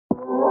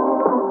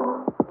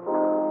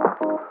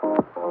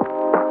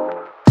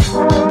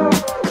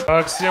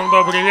Так, всем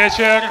добрый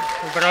вечер.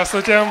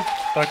 Здравствуйте.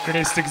 Так,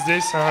 крестик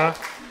здесь.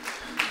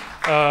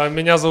 Ага.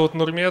 Меня зовут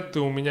Нурмет, и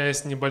у меня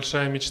есть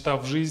небольшая мечта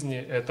в жизни.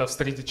 Это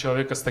встретить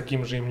человека с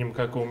таким же именем,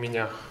 как и у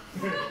меня.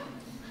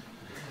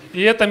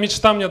 И эта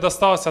мечта мне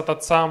досталась от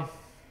отца.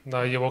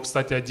 Да, его,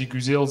 кстати,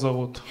 Адигюзел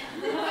зовут.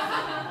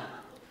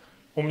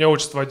 У меня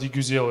отчество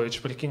Адигюзелович,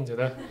 прикиньте,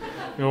 да?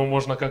 Его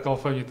можно как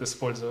алфавит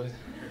использовать.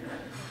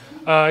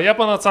 Я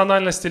по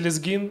национальности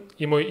лезгин,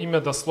 и мое имя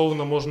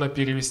дословно можно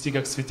перевести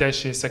как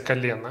 «светящееся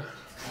колено».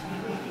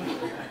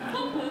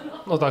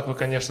 Ну так вы,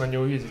 конечно, не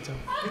увидите.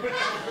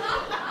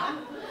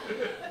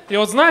 И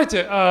вот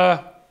знаете,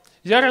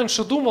 я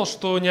раньше думал,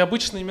 что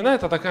необычные имена —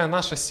 это такая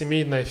наша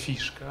семейная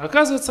фишка.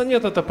 Оказывается,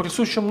 нет, это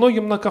присуще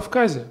многим на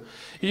Кавказе.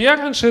 И я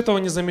раньше этого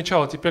не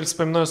замечал. Теперь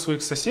вспоминаю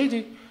своих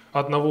соседей.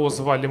 Одного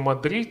звали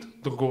Мадрид,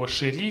 другого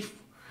Шериф.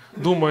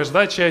 Думаешь,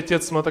 да, чей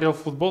отец смотрел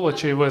футбол, а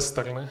чей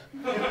вестерны?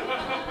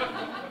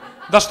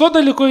 Да что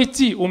далеко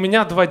идти? У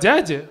меня два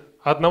дяди.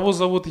 Одного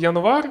зовут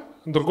Январь,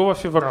 другого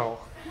Феврал.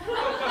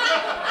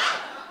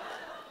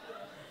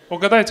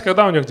 Угадайте,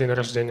 когда у них день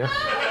рождения?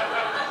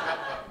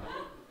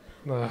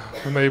 Да,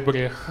 в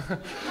ноябре.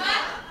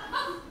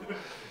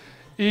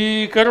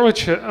 И,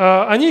 короче,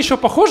 они еще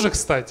похожи,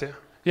 кстати.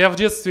 Я в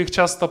детстве их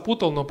часто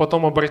путал, но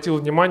потом обратил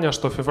внимание,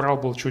 что Феврал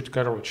был чуть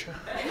короче.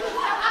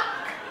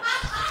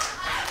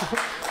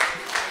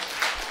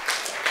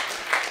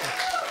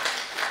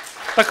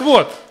 Так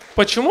вот,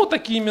 почему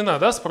такие имена,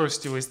 да,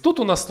 спросите вы? Тут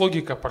у нас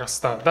логика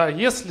проста, да,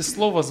 если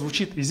слово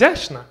звучит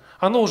изящно,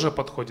 оно уже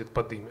подходит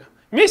под имя.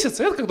 Месяц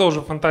 — это когда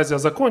уже фантазия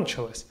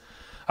закончилась.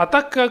 А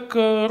так как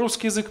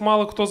русский язык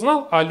мало кто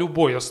знал, а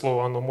любое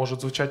слово, оно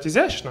может звучать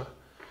изящно,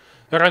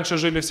 раньше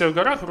жили все в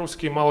горах,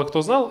 русский мало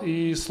кто знал,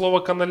 и слово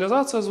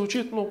 «канализация»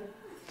 звучит,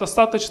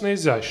 достаточно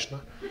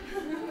изящно.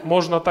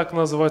 Можно так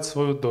назвать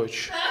свою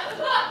дочь.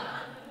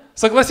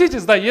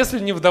 Согласитесь, да, если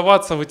не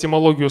вдаваться в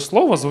этимологию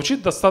слова,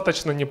 звучит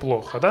достаточно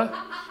неплохо, да?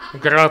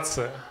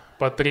 Грация,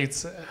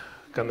 патриция,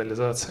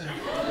 канализация.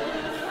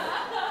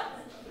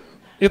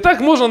 И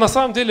так можно на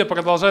самом деле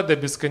продолжать до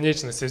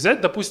бесконечности.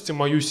 Взять, допустим,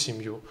 мою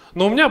семью.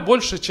 Но у меня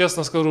больше,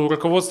 честно скажу,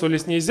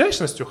 руководствовались не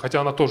изящностью,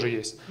 хотя она тоже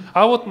есть,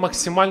 а вот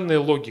максимальной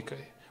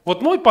логикой.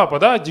 Вот мой папа,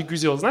 да,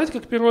 Адигюзел. Знаете,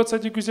 как переводится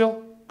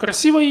Адигюзел?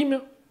 Красивое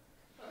имя.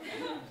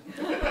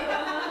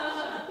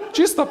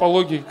 Чисто по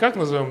логике. Как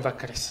назовем? Да,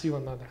 красиво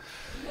надо.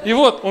 И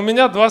вот у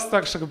меня два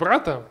старших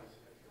брата.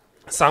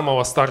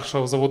 Самого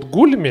старшего зовут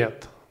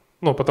Гульмет.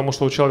 Потому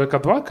что у человека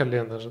два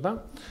колена же,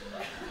 да?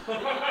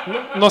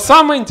 Но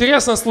самое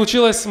интересное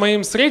случилось с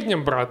моим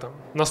средним братом.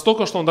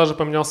 Настолько, что он даже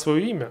поменял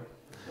свое имя.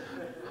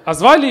 А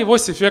звали его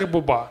Сефер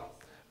Буба.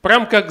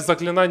 Прям как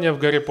заклинание в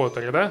Гарри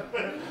Поттере, да?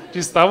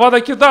 Чисто Авада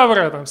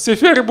Кедавра, там,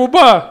 Сефер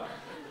Буба.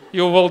 И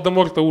у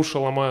Волдеморта уши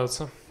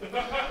ломаются.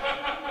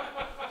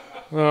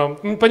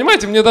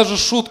 Понимаете, мне даже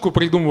шутку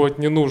придумывать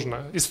не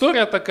нужно.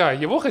 История такая.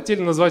 Его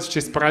хотели назвать в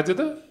честь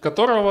прадеда,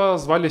 которого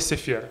звали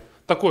Сефер.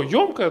 Такое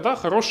емкое, да,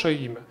 хорошее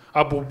имя.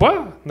 А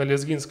Буба на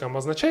лезгинском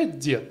означает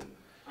дед.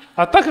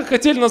 А так как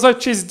хотели назвать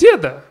в честь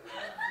деда,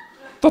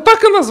 то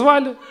так и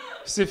назвали.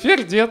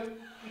 Сефер дед.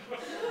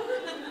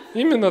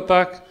 Именно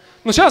так.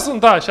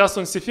 Сейчас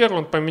он Сефер,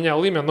 он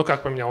поменял имя.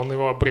 Как поменял? Он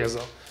его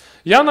обрезал.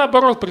 Я,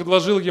 наоборот,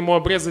 предложил ему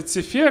обрезать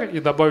Сефер и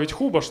добавить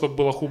Хуба, чтобы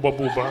было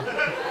Хуба-Буба.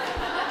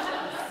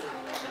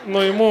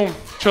 Но ему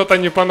что-то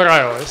не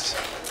понравилось.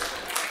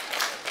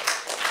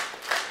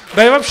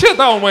 Да и вообще,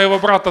 да, у моего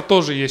брата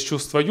тоже есть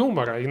чувство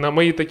юмора. И на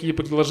мои такие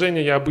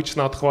предложения я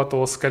обычно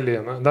отхватывал с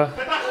колена, да?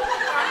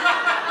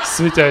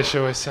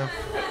 Светящегося.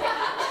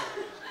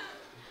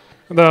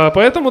 Да,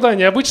 поэтому, да,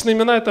 необычные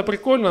имена — это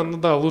прикольно, но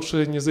да,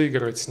 лучше не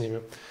заигрывать с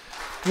ними.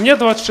 Мне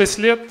 26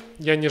 лет,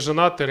 я не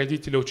женат, и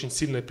родители очень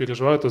сильно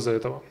переживают из-за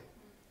этого.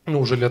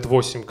 Уже лет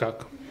 8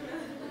 как.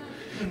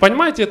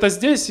 Понимаете, это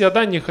здесь я,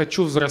 да, не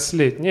хочу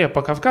взрослеть. Не,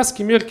 по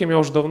кавказским меркам я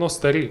уже давно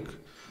старик.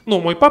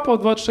 Мой папа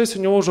в 26, у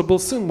него уже был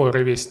сын мой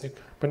ровесник.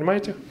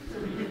 Понимаете?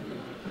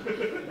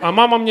 А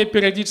мама мне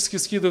периодически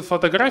скидывает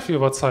фотографии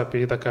в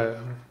WhatsApp и такая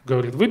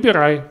говорит: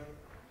 выбирай.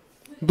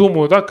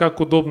 Думаю, да, как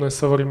удобно и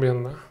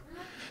современно.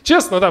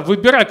 Честно, да,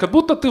 выбирай, как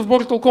будто ты в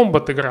Mortal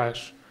Kombat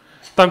играешь.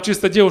 Там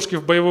чисто девушки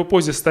в боевой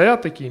позе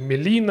стоят такие: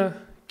 Мелина,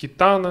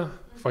 Китана,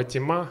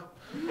 Фатима.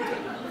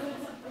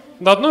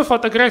 На одной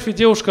фотографии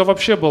девушка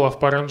вообще была в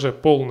паранже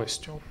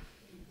полностью.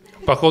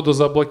 Походу,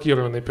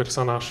 заблокированный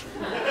персонаж.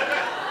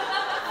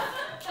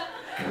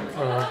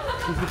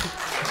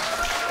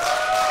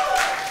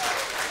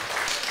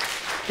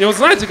 И вот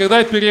знаете, когда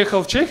я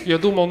переехал в Чехию, я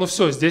думал,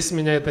 все, здесь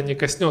меня это не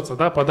коснется,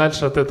 да,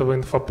 подальше от этого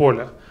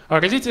инфополя. А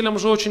родителям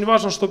же очень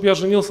важно, чтобы я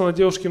женился на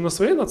девушке на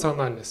своей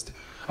национальности.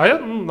 А я,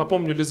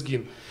 напомню,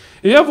 лезгин.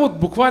 И я вот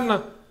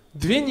буквально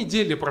 2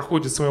 недели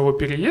проходит с моего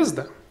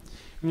переезда,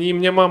 и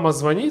мне мама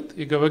звонит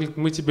и говорит: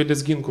 мы тебе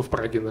лезгинку в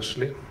Праге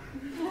нашли.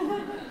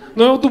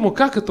 Но я вот думаю,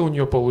 как это у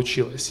нее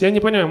получилось? Я не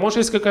понимаю, может,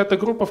 есть какая-то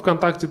группа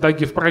ВКонтакте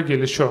 «Даги в Праге»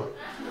 или что?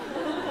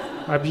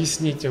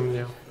 Объясните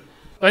мне.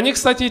 Они,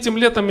 кстати, этим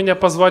летом меня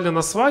позвали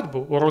на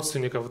свадьбу у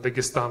родственников в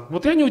Дагестан.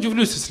 Вот я не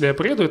удивлюсь, если я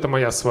приеду, это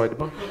моя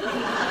свадьба.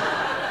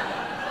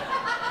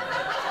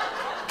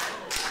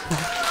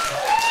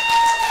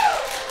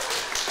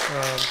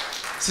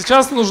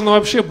 Сейчас нужно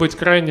вообще быть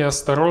крайне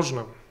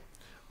осторожным.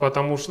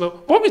 Потому что,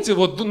 помните,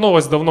 вот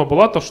новость давно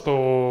была, то,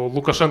 что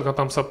Лукашенко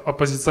там с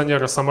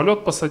оппозиционера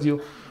самолет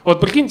посадил. Вот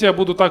прикиньте, я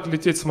буду так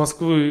лететь с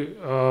Москвы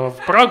в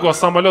Прагу, а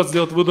самолет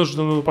сделает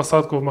вынужденную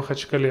посадку в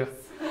Махачкале.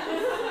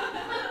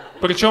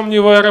 Причем не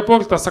в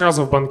аэропорт, а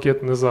сразу в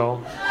банкетный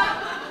зал.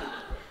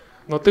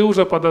 Но ты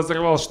уже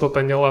подозревал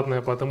что-то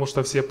неладное, потому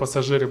что все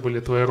пассажиры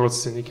были твои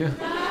родственники.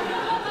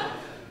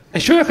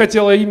 Еще я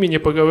хотел о имени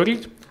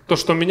поговорить. То,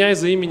 что меня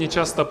из-за имени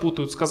часто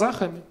путают с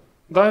казахами.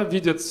 Да,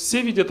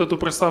 все видят эту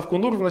приставку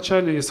Нур в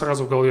начале и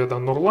сразу в голове, да,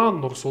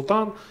 Нурлан,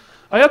 Нурсултан.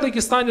 А я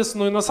дагестанец,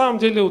 ну и на самом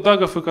деле у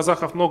дагов и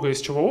казахов много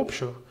из чего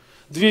общего.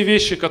 Две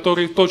вещи,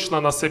 которые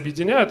точно нас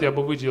объединяют, я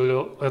бы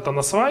выделил, это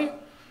насвай,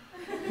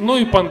 ну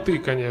и понты,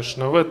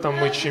 конечно, в этом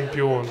мы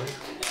чемпионы.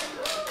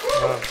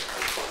 Да.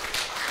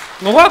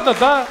 Ну ладно,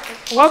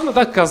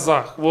 да,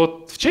 казах.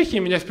 Вот в Чехии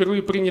меня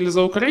впервые приняли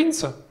за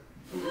украинца.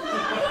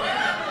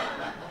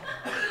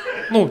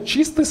 Ну,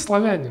 чистый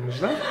славянин,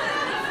 да?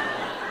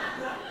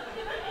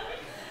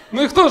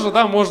 Ну их тоже,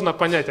 да, можно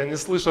понять, они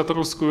слышат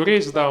русскую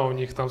речь, да, у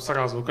них там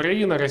сразу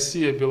Украина,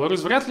 Россия,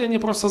 Беларусь, вряд ли они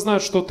просто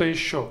знают что-то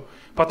еще.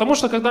 Потому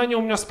что когда они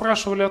у меня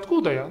спрашивали,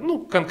 откуда я, ну,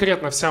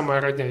 конкретно вся моя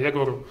родня, я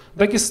говорю,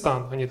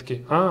 Дагестан. Они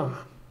такие,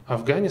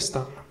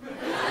 Афганистан.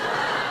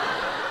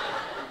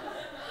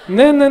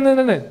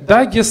 Не,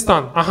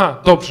 Дагестан,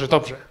 ага, добже,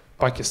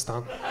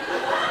 Пакистан.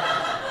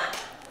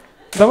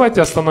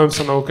 Давайте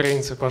остановимся на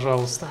украинце,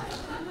 пожалуйста.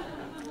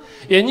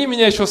 И они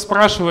меня еще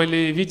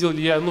спрашивали, видел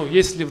ли я, ну,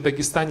 есть ли в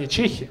Дагестане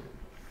чехи.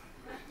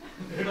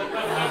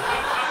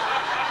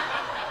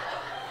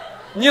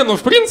 Не, ну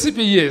в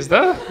принципе есть,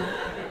 да?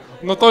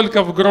 Но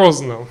только в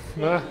Грозном,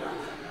 да?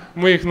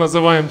 Мы их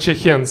называем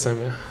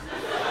чехенцами.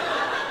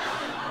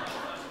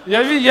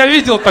 Я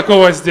видел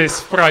такого здесь,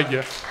 в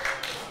Праге.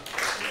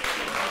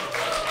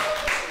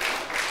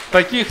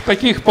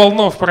 Таких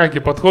полно в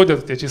Праге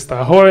подходят, где чисто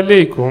 «Агу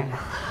алейкум».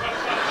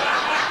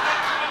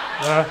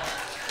 Да.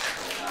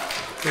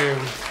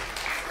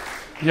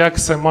 Як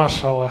се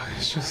машала.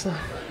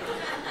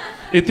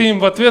 И ты им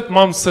в ответ,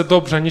 мам, все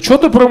добре. Ничего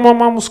ты про мою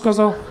маму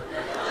сказал?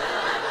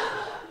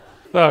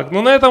 Так,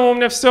 ну на этом у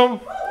меня все.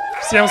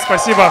 Всем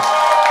спасибо.